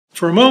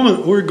For a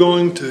moment, we're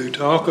going to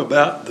talk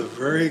about the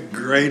very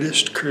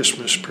greatest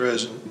Christmas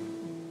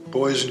present,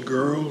 boys and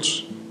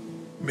girls,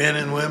 men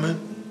and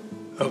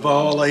women of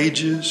all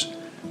ages,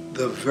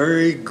 the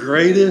very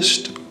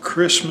greatest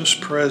Christmas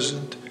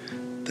present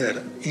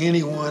that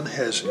anyone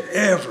has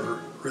ever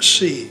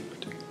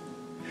received.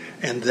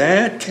 And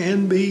that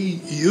can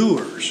be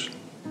yours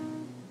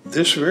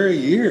this very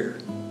year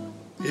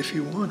if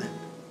you want it.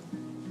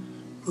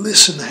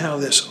 Listen how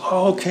this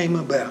all came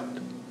about.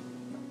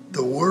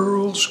 The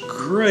world's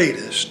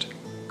greatest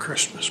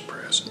Christmas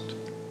present.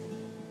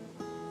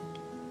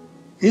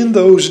 In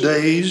those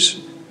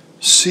days,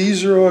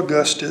 Caesar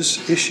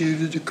Augustus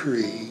issued a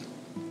decree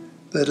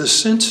that a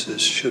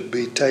census should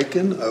be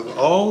taken of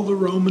all the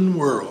Roman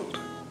world.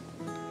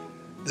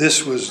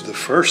 This was the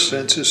first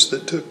census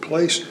that took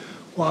place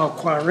while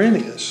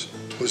Quirinius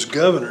was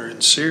governor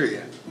in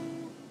Syria.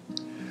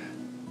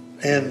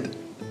 And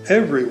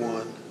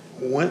everyone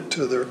went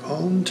to their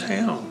own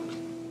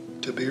town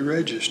to be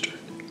registered.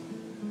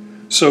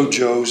 So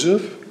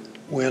Joseph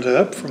went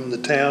up from the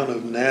town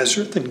of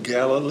Nazareth in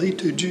Galilee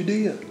to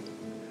Judea,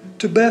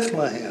 to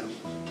Bethlehem,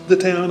 the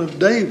town of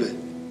David,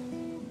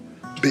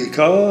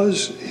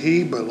 because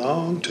he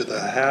belonged to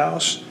the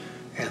house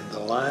and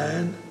the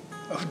line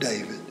of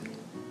David.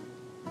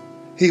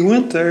 He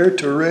went there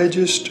to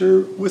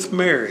register with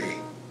Mary,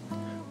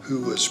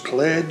 who was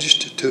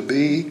pledged to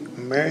be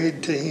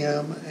married to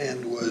him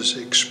and was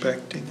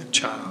expecting a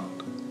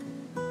child.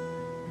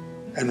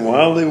 And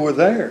while they were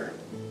there,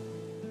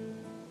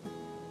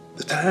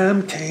 the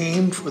time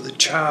came for the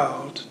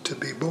child to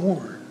be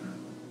born.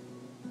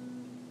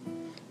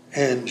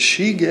 And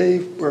she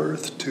gave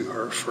birth to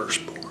her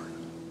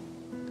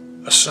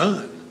firstborn, a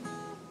son.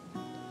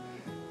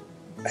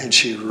 And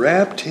she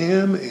wrapped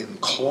him in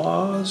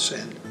cloths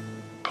and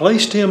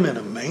placed him in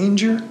a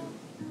manger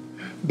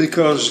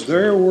because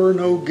there were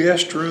no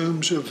guest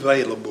rooms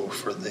available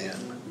for them.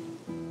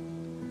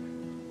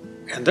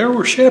 And there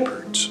were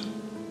shepherds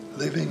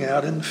living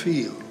out in the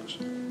fields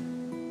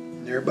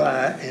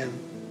nearby, and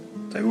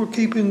they were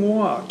keeping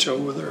watch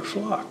over their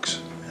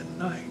flocks at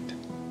night.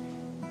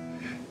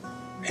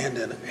 And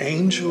an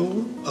angel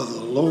of the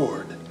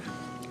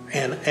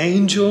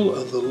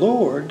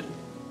Lord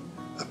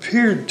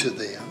appeared to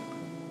them.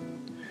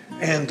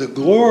 And the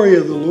glory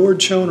of the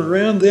Lord shone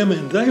around them,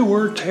 and they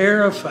were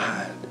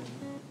terrified.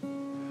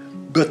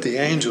 But the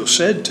angel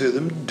said to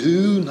them,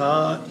 "Do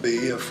not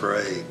be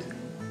afraid.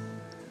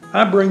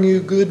 I bring you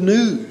good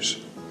news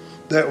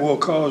that will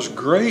cause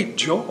great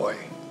joy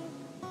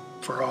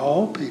for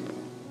all people.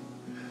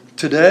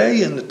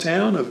 Today in the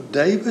town of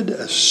David,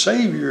 a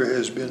Savior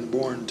has been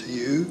born to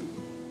you.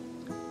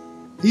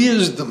 He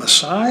is the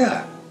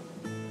Messiah,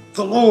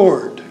 the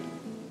Lord.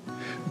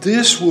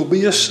 This will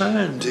be a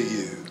sign to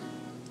you.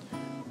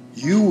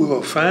 You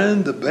will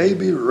find the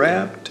baby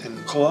wrapped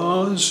in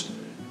cloths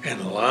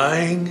and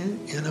lying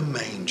in a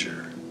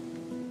manger."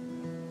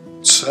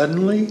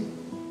 Suddenly,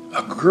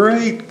 a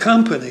great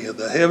company of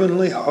the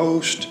heavenly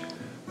host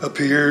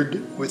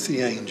appeared with the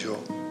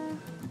angel,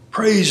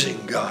 praising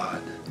God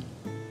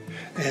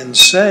and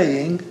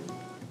saying,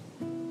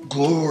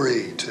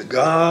 "Glory to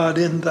God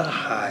in the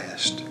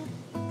highest,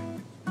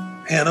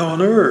 and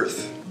on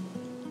earth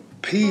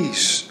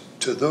peace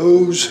to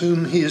those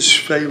whom his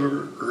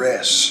favor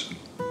rests."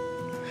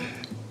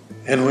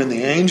 And when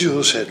the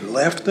angels had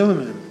left them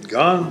and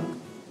gone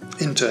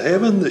into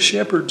heaven, the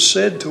shepherds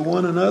said to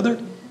one another,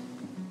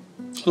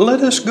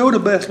 "Let us go to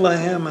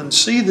Bethlehem and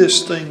see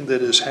this thing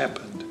that has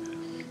happened,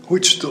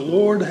 which the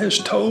Lord has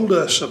told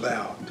us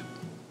about."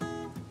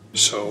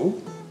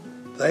 So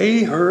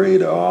they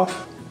hurried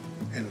off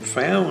and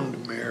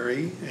found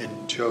Mary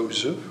and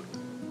Joseph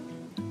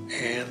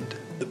and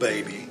the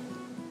baby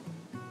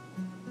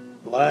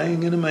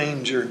lying in a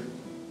manger.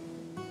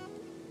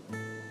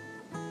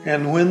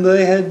 And when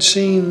they had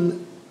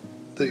seen,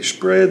 they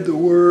spread the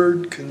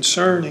word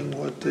concerning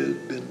what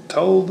had been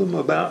told them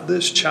about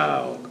this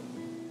child.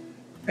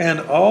 And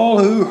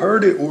all who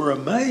heard it were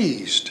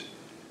amazed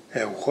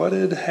at what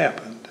had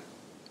happened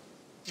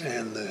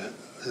and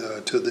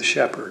to the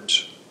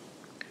shepherds.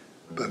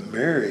 But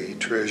Mary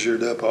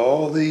treasured up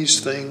all these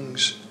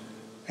things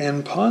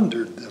and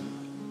pondered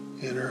them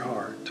in her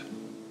heart.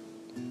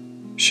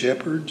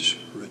 Shepherds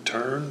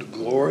returned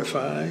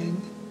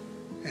glorifying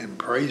and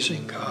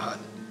praising God.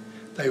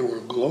 They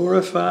were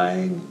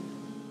glorifying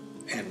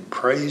and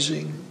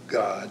praising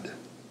God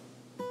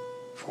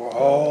for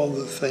all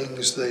the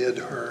things they had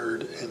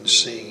heard and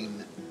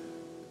seen,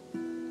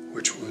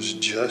 which was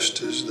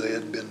just as they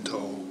had been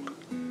told.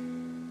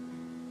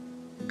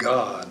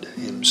 God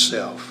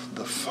himself,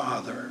 the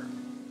Father,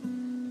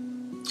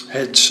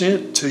 had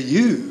sent to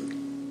you,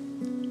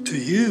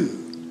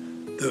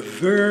 the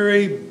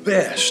very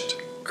best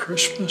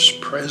Christmas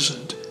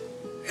present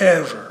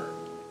ever.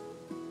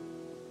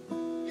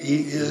 He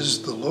is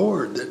the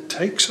Lord that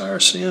takes our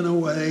sin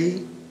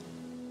away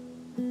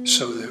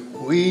so that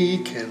we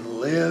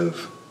can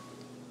live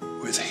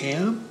with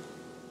him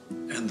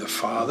and the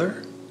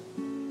Father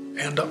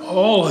and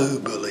all who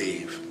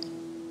believe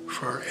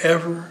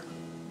forever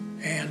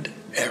and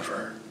ever.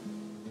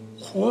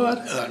 What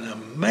an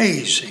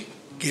amazing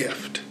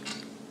gift.